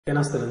ጤና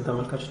ይስጥልን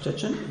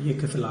ተመልካቾቻችን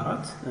የክፍል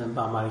 4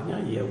 በአማርኛ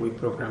የዌብ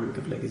ፕሮግራሚንግ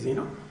ክፍለ ጊዜ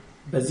ነው።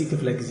 በዚህ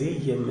ክፍለ ጊዜ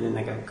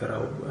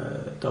የምንነጋገረው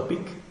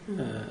ቶፒክ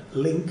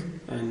ሊንክ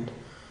and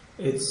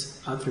its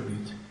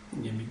attribute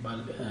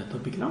የሚባል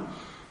ቶፒክ ነው።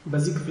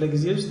 በዚህ ክፍለ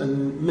ጊዜ ውስጥ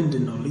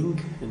ምንድነው ሊንክ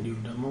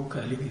እንዲሁም ደግሞ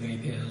ከሊንክ ጋር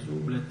የተያያዙ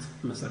ሁለት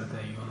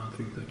መሰረታዊ የሆኑ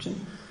አትሪቢዩቶችን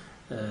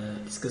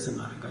ዲስከስ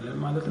እናደርጋለን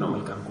ማለት ነው።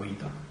 መልካም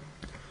ቆይታ።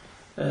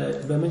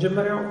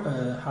 በመጀመሪያው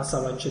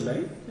ሐሳባችን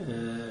ላይ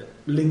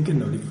ሊንክ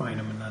ነው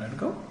ዲፋይን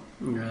የምናደርገው።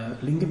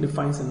 Link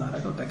defines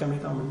እናደርገው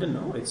ጠቀሜታው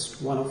ምንድነው? It's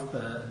one of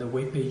the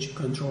web page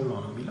control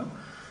ነው የሚለው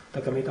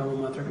ጠቀሜታው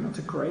ማድረግ ነው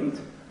to create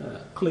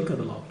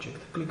clickable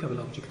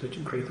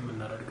objectዎችን create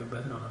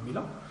የምናደርግበት ነው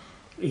የሚለው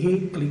ይሄ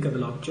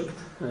clickable object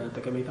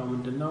ጠቀሜታው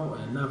ምንድነው?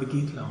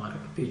 ናቪጌት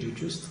ለማድረግ ፔጆች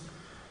ውስጥ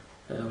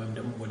ወይም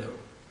ደግሞ ወደ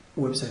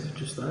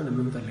ዌብሳይቶች ውስጥ ሆነን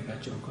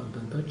የምንፈልጋቸውን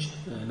ኮንተንቶች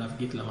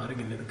ናቪጌት ለማድረግ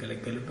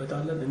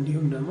እንገለገልበታለን።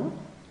 እንዲሁም ደግሞ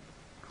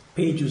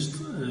ፔጅ ውስጥ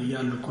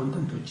ያሉ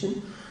ኮንተንቶችን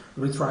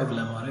retrieve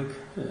ለማድረግ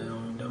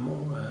ወይም ደግሞ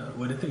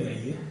ወደ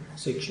ተለያየ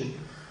ሴክሽን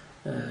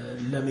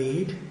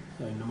ለመሄድ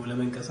ወይም ደግሞ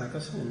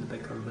ለመንቀሳቀስ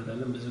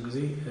እንጠቀምበታለን። ብዙ ጊዜ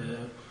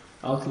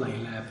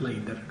አውትላይን ላይ አፕላይ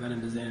ይደረጋል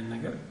እንደዚህ አይነት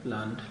ነገር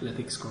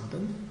ለቴክስት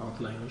ኮንተንት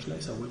አውትላይኖች ላይ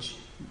ሰዎች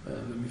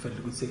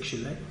በሚፈልጉት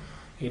ሴክሽን ላይ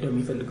ሄደው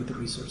የሚፈልጉት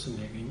ሪሶርስ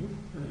እንዲያገኙ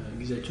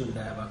ጊዜያቸውን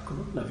እንዳያባክኑ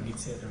ናቪጌት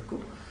ሲያደርጉ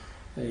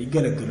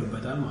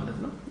ይገለገሉበታል ማለት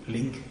ነው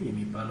ሊንክ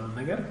የሚባለው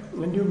ነገር።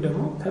 እንዲሁም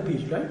ደግሞ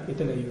ከፔጅ ላይ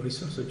የተለያዩ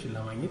ሪሶርሶችን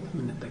ለማግኘት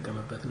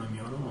የምንጠቀምበት ነው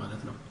የሚሆነው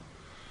ማለት ነው።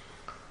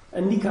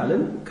 እንዲህ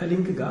ካልን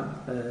ከሊንክ ጋር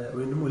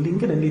ወይም ደግሞ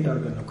ሊንክን እንዴት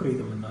አድርገን ነው ክሬት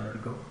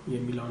የምናደርገው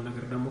የሚለውን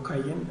ነገር ደግሞ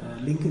ካየን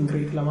ሊንክን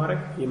ክሬት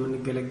ለማድረግ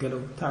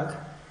የምንገለገለው ታግ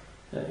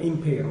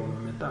ኢምፔር ሆኖ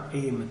መጣ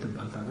ኤ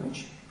የምትባል ታግ ነች።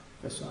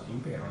 እሷ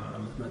ኢምፔር ሆና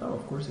የምትመጣው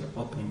ኦፍ ኮርስ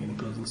ኦፕኒንግ ኤንድ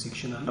ክሎዚንግ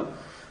ሴክሽን አለው።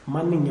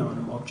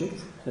 ማንኛውንም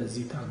ኦብጀክት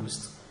እዚህ ታግ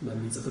ውስጥ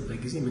በምንጽፍበት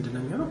ጊዜ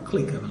ምንድነው የሚሆነው?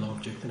 ክሊከብል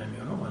ኦብጀክት ነው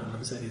የሚሆነው ማለት ነው።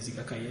 ለምሳሌ እዚህ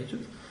ጋር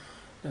ካያችሁት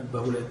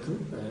በሁለቱ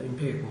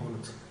ኢምፔር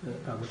በሆኑት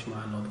ታጎች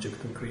መሃል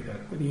ኦብጀክቱን ክሬት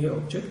አድርገን ይሄ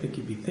ኦብጀክት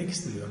ኪቢ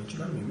ቴክስት ሊሆን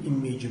ይችላል ወይም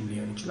ኢሜጅም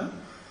ሊሆን ይችላል።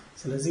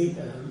 ስለዚህ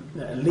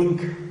ሊንክ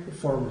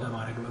ፎርም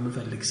ለማድረግ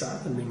በመፈልግ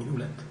ሰዓት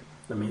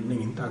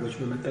እነኚህን ታጎች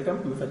በመጠቀም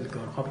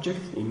የምፈልገውን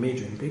ኦብጀክት ኢሜጅ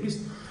ወይም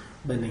ቴክስት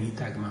በእነኚህ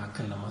ታግ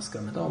መካከል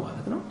ለማስቀምጠው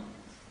ማለት ነው።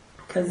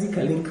 ከዚህ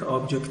ከሊንክ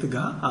ኦብጀክት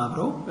ጋር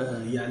አብረው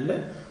ያለ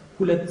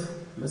ሁለት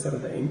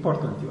መሰረታዊ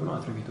ኢምፖርታንት የሆኑ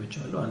አትሪቢዩቶች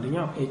አሉ።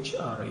 አንደኛው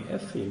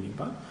href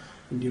የሚባል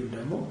እንዲሁም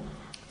ደግሞ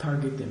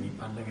ታርጌት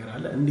የሚባል ነገር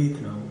አለ። እንዴት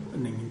ነው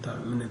እነኚህን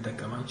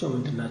የምንጠቀማቸው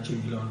ምንድናቸው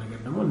የሚለውን ነገር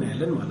ደግሞ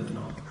እናያለን ማለት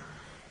ነው።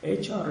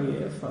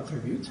 href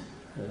አትሪቢዩት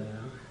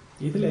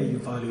የተለያዩ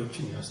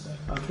ቫልዩዎችን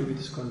ይወስዳል።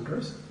 አትሪቢዩት እስከሆነ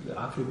ድረስ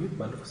አትሪቢዩት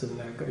ባለፈው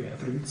ስንናገር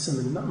የአትሪቢዩት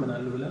ስምና ምን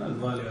አለ ብለናል?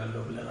 ቫልዩ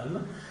አለው ብለናልና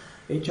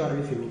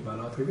href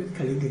የሚባለው አትሪቢዩት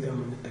ከሊንክ ጋር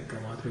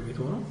የምንጠቀመው አትሪቢዩት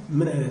ሆኖ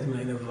ምን አይነት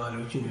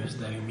ቫልዩዎችን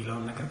ይወስዳል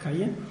የሚለውን ነገር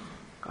ካየን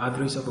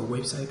አድሬስ ኦፍ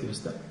ዌብሳይት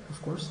ይወስዳል። ኦፍ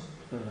ኮርስ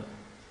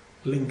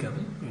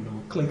ሊንከብል ወይም ደግሞ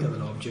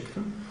ክሊከብል ኦብጀክት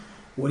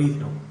ወዴት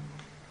ነው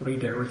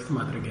ሪዳይሬክት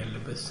ማድረግ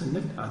ያለበት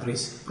ስንል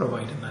አድሬስ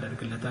ፕሮቫይድ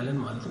እናደርግለታለን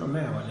ማለት ነው።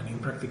 እናያዋለን ኢን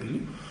ፕራክቲካሊ።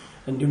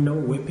 እንዲሁም ደግሞ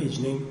ዌብ ፔጅ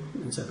ኔም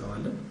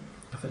እንሰጠዋለን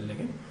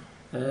ከፈለግን።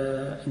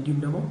 እንዲሁም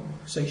ደግሞ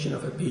ሴክሽን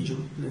ኦፍ ፔጅ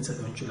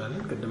ልንሰጠው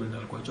እንችላለን። ቅድም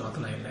እንዳልኳቸው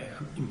አውትላይን ላይ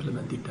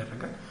ኢምፕሊመንት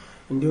ይደረጋል።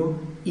 እንዲሁም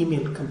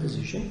ኢሜል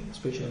ኮምፖዚሽን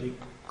ስፔሻሊ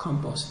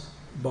ኮምፖስት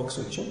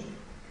ቦክሶችን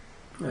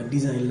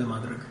ዲዛይን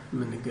ለማድረግ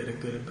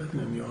የምንገለገልበት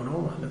ነው የሚሆነው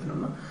ማለት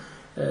ነውና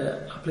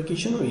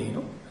አፕሊኬሽኑ ይሄ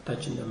ነው።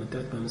 ታች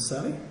እንደምታዩት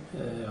በምሳሌ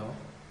ያው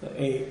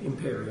ኤ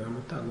ኢምፔሪያል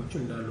ታጎች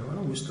እንዳሉ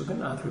ሆነው ውስጡ ግን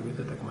አትሪቢዩት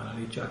ተጠቅመናል።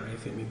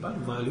 href የሚባል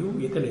ቫልዩ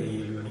የተለያየ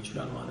ሊሆን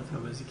ይችላል ማለት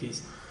ነው በዚህ ኬስ።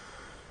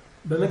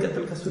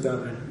 በመቀጠል ከሱ ጋር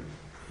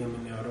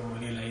የምናየው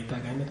ሌላ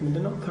የታግ አይነት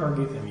ምንድነው?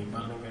 ታርጌት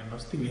የሚባል ነገር ነው።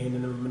 እስቲ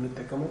ይሄንን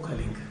የምንጠቀመው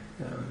ከሊንክ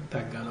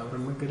ታግ ጋር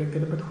አብረን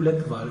መገለገልበት ሁለት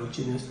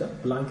ቫልዩዎችን ይወስዳል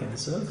ብላንክ and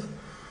self።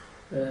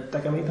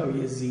 ጠቀሜታው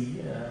የዚህ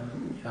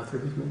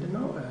አትሪቢዩት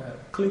ምንድነው?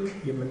 ክሊክ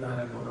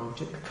የምናደርገው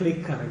ኦብጀክት ክሊክ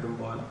ካደረግን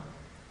በኋላ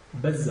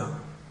በዛ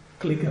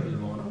ክሊከብል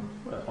በሆነው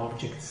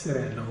ኦብጀክት ስር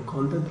ያለው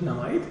ኮንተንት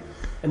ለማየት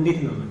እንዴት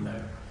ነው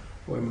የምናየው?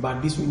 ወይም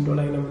በአዲስ ዊንዶ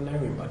ላይ ነው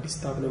የምናየው ወይም በአዲስ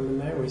ታብ ነው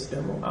የምናየው ወይስ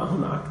ደግሞ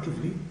አሁን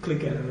አክቲቭሊ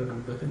ክሊክ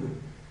ያደረግንበትን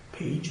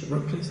ፔጅ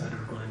ሪፕሌስ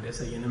አድርጎን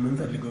እንዲያሳየን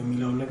የምንፈልገው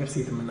የሚለውን ነገር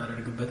ሴት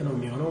የምናደርግበት ነው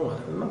የሚሆነው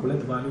ማለት ነው።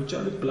 ሁለት ቫልዩዎች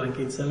አሉት ብላንክ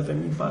and self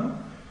የሚባለው።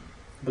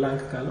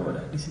 ብላንክ ካለው ወደ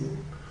አዲስ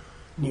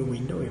ኒው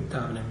ዊንዶው ወይም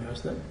ታብ ነው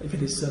የሚወስደን። if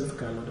it is self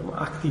ካለው ደግሞ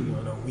አክቲቭ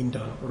የሆነው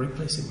ዊንዶው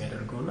ሪፕሌስ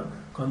የሚያደርገውና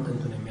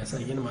ኮንተንቱን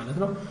የሚያሳየን ማለት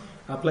ነው።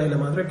 አፕላይ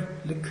ለማድረግ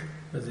ልክ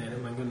በዚህ አይነት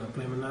መንገድ ነው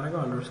አፕላይ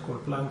የምናደርገው። አንደርስኮር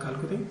ፕላን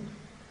ካልኩት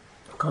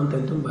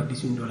ኮንተንቱን በአዲስ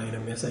ዊንዶው ላይ ነው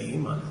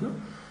የሚያሳየኝ ማለት ነው።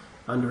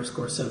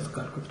 አንደርስኮር self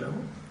ካልኩት ደግሞ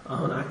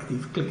አሁን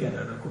አክቲቭ ክሊክ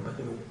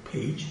ያደረኩበትን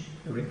ፔጅ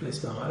ሪፕሌስ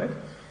በማድረግ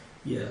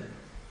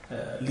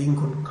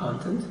የሊንኩን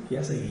ኮንተንት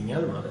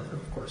ያሳየኛል ማለት ነው።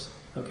 ኦፍ ኮርስ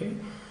ኦኬ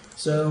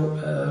ሶ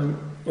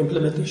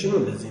ኢምፕሊሜንቴሽኑ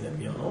እንደዚህ ነው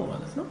የሚሆነው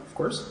ማለት ነው። ኦፍ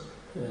ኮርስ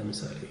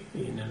ለምሳሌ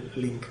ይሄንን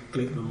ሊንክ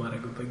ክሊክ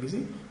በማድረግበት ጊዜ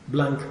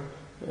ብላንክ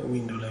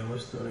ዊንዶው ላይ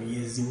ወስዶ ነው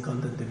የዚህን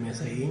ኮንተንት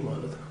የሚያሳየኝ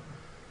ማለት ነው።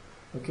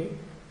 ኦኬ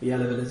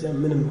ያለበለዚያ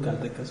ምንም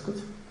ካልጠቀስኩት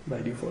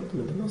ባይ ዲፎልት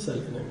ምንድነው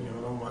ሰልፍ ነው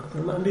የሚሆነው ማለት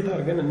ነው። እና እንዴት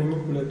አድርገን እነኚህ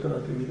ሁለቱን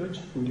አትሪቢዩቶች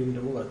እንዲሁም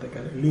ደግሞ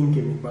በአጠቃላይ ሊንክ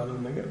የሚባለው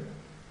ነገር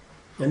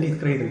እንዴት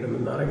ክሬት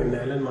እንደምናደርግ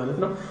እናያለን ማለት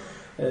ነው።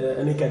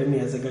 እኔ ቀድሜ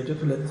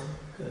ያዘጋጀሁት ሁለት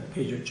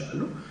ፔጆች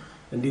አሉ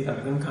እንዴት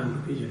አድርገን ከአንዱ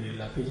ፔጅ ወደ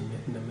ሌላ ፔጅ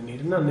እንዴት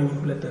እንደምንሄድና እነዚህ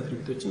ሁለት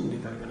አትሪቢዩቶችን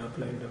እንዴት አድርገን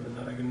አፕላይ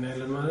እንደምናደርግ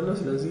እናያለን ማለት ነው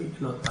ስለዚህ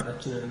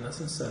ኖትፓዳችንን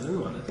እናሰሳለን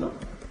ማለት ነው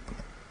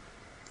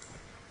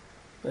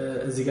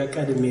እዚህ ጋር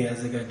ቀድሜ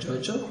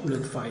ያዘጋጀኋቸው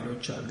ሁለት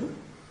ፋይሎች አሉ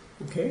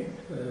ኦኬ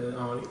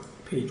አሁን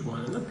ፔጅ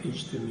 1 እና ፔጅ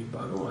 2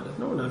 የሚባሉ ማለት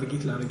ነው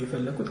ናቪጌት ላደርግ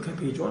የፈለኩት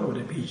ከፔጅ 1 ወደ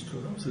ፔጅ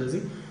 2 ነው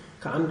ስለዚህ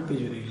ከአንድ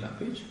ፔጅ ወደ ሌላ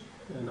ፔጅ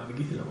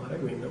ናቪጌት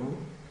ለማድረግ ወይም ደግሞ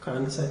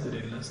ከአንድ ሳይት ወደ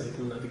ሌላ ሳይት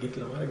ናቪጌት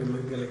ለማድረግ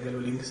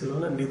የምንገለገለው ሊንክ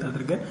ስለሆነ እንዴት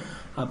አድርገን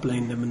አፕላይ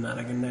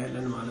እንደምናደርግ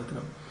እናያለን ማለት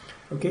ነው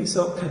ኦኬ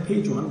ሶ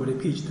ከፔጅ 1 ወደ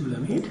ፔጅ 2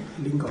 ለመሄድ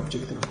ሊንክ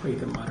ኦብጀክት ነው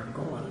ክሬት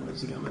ማድረገው ማለት ነው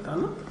እዚህ ጋር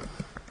መጣና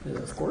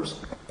ኦፍ ኮርስ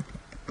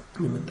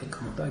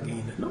የምንጠቀመው ታገኝ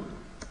ነው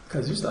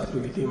ከዚህ ውስጥ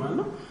አትሪቢዩት ማለት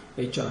ነው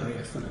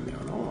href ነው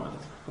የሚሆነው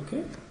ማለት ነው ኦኬ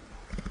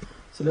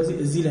ስለዚህ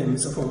እዚህ ላይ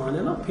የምንጽፈው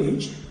ማለት ነው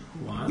ፔጅ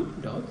 1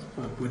 ዶት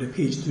ወደ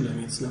ፔጅ 2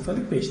 ለመሄድ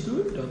ስንፈልግ ፔጅ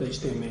 2 ዶት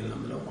html ነው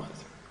የምለው ማለት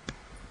ነው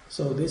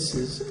so this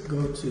is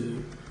go to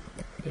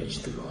page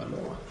 2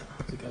 አለው ማለት ነው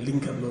እዚህ ጋር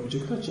ሊንከብል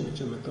ኦብጀክቶችን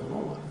እጨመተው ነው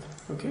ማለት ነው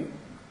ኦኬ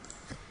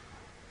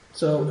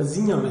so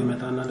እዚህኛው ላይ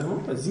መጣና ደግሞ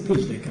እዚህ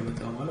ፔጅ ላይ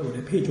ከመጣው ማለት ወደ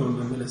ፔጅ 1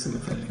 መመለስ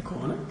የምፈልግ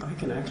ከሆነ I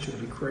can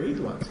actually create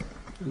what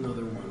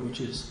another one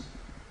which is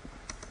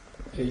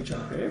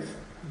href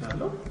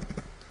ያለው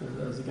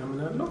እዚህ ጋር ምን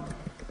ያለው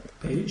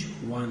page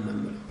 1 ነው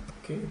የምለው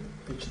ኦኬ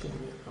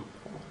html ነው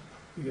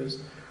because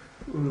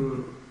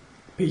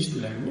page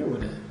 2 ላይ ነው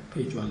ወደ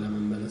page 1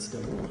 ለመመለስ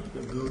ደግሞ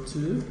go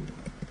to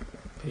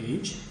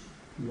page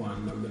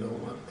 1 ነው የምለው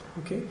ማለት ነው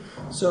ኦኬ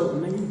so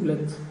እነዚህ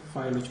ሁለት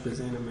ፋይሎች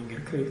በዚህ አይነት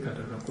መንገድ ክሬት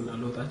ካደረኩና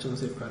ሎታቸውን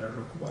ሴቭ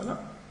ካደረኩ በኋላ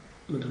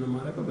ምንድነው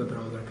ማድረገው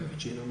በብራውዘር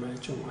ከፍቼ ነው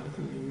ማያቸው ማለት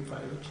ነው እነዚህ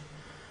ፋይሎች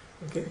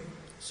ኦኬ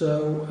so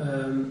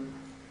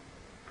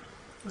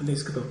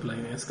desktop ላይ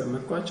ነው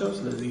ያስቀመጥኳቸው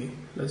ስለዚህ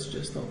let's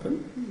just open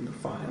the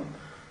file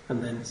and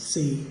then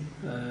see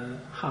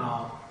how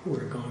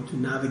we're going to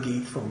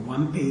navigate from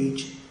one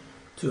page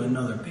to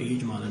another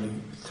page ማለት ነው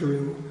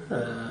through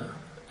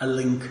a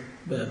link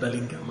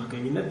በሊንክ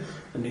አማካኝነት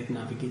እንዴት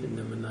ናቪጌት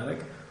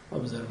እንደምናደርግ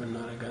ኦብዘርቭ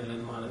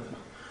እናደርጋለን ማለት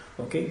ነው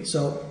ኦኬ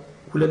so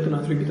ሁለቱን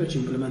አትሪቢዩቶች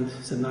ኢምፕሊመንት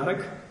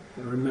ስናደርግ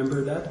remember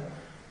that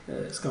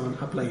እስካሁን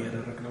አፕላይ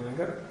ያደረግነው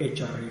ነገር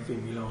href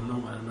የሚለው ነው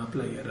ማለት ነው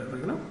አፕላይ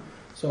ያደረግነው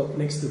so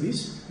next to this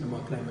ደግሞ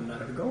አፕላይ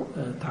የምናደርገው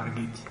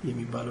ታርጌት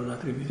የሚባለው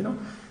አትሪቢዩት ነው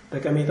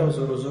ጠቀሜታው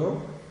ዞሮ ዞሮ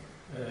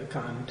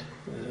ከአንድ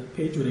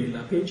ፔጅ ወደ ሌላ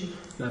ፔጅ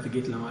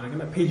ናቪጌት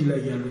ለማድረግና ፔጅ ላይ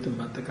ያሉትን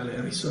በአጠቃላይ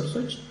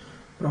ሪሶርሶች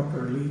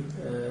ፕሮፐርሊ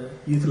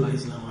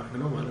ዩቲላይዝ ለማድረግ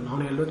ነው ማለት ነው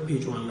አሁን ያለው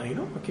ፔጅ 1 ላይ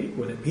ነው ኦኬ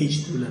ወደ ፔጅ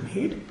 2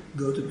 ለመሄድ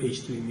go to page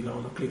 2 የሚለው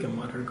ነው ክሊክ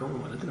ማድረገው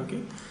ማለት ነው ኦኬ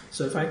so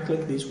if I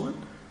click this one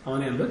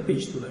አሁን ያለው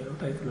ፔጅ 2 ላይ ነው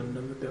ታይትል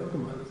እንደምታዩት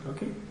ማለት ነው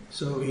ኦኬ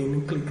so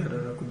ይሄንን ክሊክ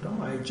ካደረኩት ደግሞ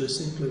I just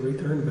simply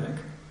return back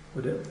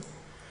ወደ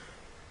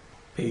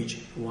ፔጅ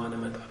 1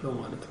 እመጣለሁ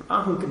ማለት ነው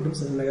አሁን ቅድም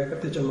ስንነጋገር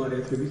ተጨማሪ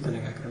አትሪቢዩት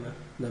ተነጋግረናል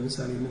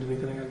ለምሳሌ ምንድነው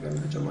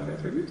የተነጋገርነው ተጨማሪ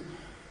አትሪቢዩት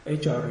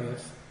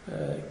href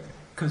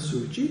ከሱ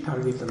ውጪ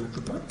ታርጌት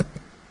ለምትባል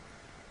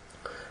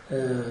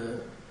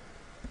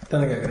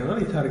ተነጋግረናል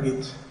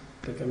የታርጌት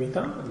ጠቀሜታ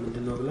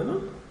ምንድነው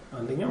ብለናል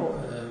አንደኛው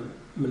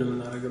ምን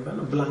እናደርግበት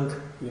ነው ብላንክ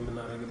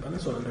የምናደርግበት ነው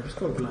so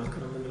underscore blank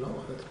ነው የምንለው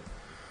ማለት ነው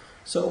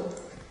so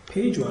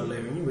page 1 ላይ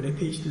ሆኜ ወደ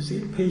page 2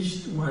 ሲል page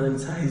 1ን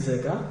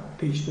ሳይዘጋ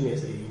page 2ን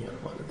ያሳየኛል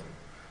ማለት ነው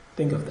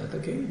think of that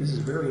okay this is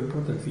a very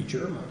important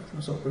feature ማለት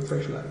ነው so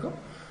refresh ላድርገው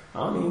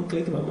አሁን ይሄን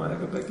ክሊክ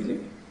በማድረግበት ጊዜ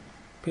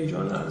page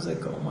 1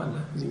 አልዘጋውም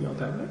ማለት እዚህኛው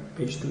ታብ ላይ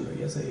page 2 ነው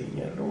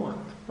ያሳየኛል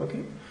ማለት ኦኬ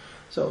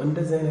so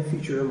እንደዚህ አይነት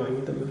ፊቸር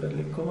ማግኘት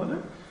የምፈልግ ከሆነ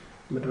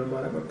ምንድነው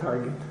ማድረገው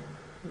ታርጌት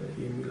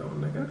የሚለውን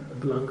ነገር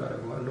ብላንክ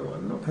አደርገዋለሁ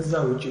ማለት ነው ከዛ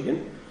ውጪ ግን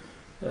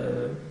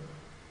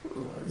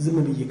ዝም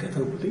ብዬ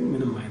ከተውኩትኝ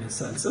ምንም አይነት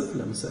ሳልጽፍ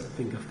ለምሳሌ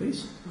think of this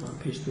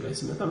page 2 ላይ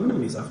ስመጣ ምንም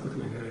የጻፍኩት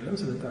ነገር የለም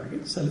ስለ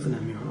ታርጌት ሰልፍ ነው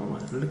የሚሆነው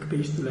ማለት ነው ልክ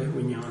page 2 ላይ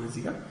ሆኜ አሁን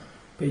እዚህ ጋር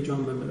page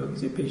 1 በመለው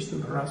ጊዜ page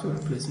 2 ራሱ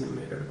ሪፕሌስ ነው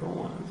የሚያደርገው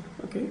ማለት ነው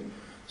ኦኬ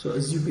so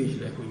እዚሁ page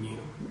ላይ ሆኜ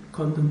ነው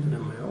ኮንተንት ነው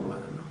የማየው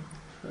ማለት ነው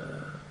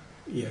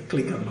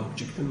የክሊከብል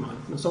ኦብጀክትን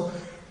ማለት ነው so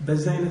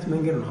በዛ አይነት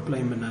መንገድ ነው አፕላይ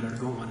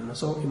የምናደርገው ማለት ነው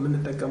so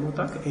የምንጠቀመው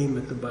ታክ a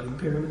የምትባል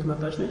ኢምፔሪመንት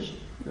መጣች ነች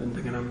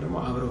እንደገናም ደግሞ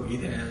አብረው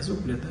የተያያዙ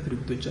ሁለት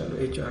አትሪቢዩቶች አሉ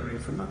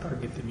href እና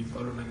ታርጌት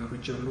የሚባሉ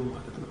ነገሮች አሉ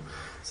ማለት ነው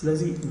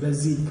ስለዚህ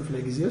በዚህ ክፍለ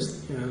ጊዜ ውስጥ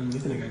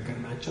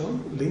የተነጋገርናቸው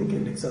ሊንክ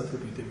ኢንዴክስ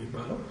አትሪቢዩት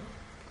የሚባለው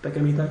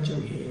ጠቀሜታቸው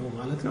ይሄ ነው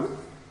ማለት ነው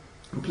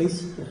please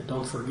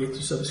don't forget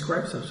to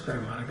subscribe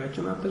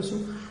ማድረጋችሁን አትርሱ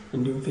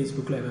እንዲሁም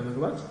ፌስቡክ ላይ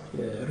በመግባት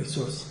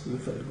ሪሶርስ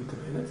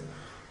የምትፈልጉትን አይነት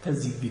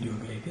ከዚህ ቪዲዮ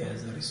ጋር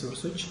የተያያዘ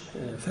ሪሶርሶች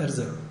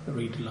ፈርዘር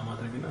ሪድ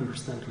ለማድረግና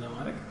አንደርስታንድ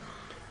ለማድረግ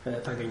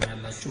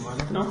ታገኛላችሁ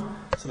ማለት ነው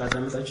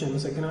ስላዳመጣችሁ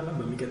አመሰግናለሁ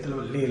በሚቀጥለው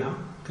ሌላ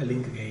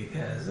ከሊንክ ጋር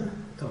የተያያዘ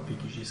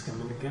ቶፒክ ይዤ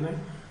እስከምንገናኝ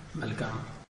መልካም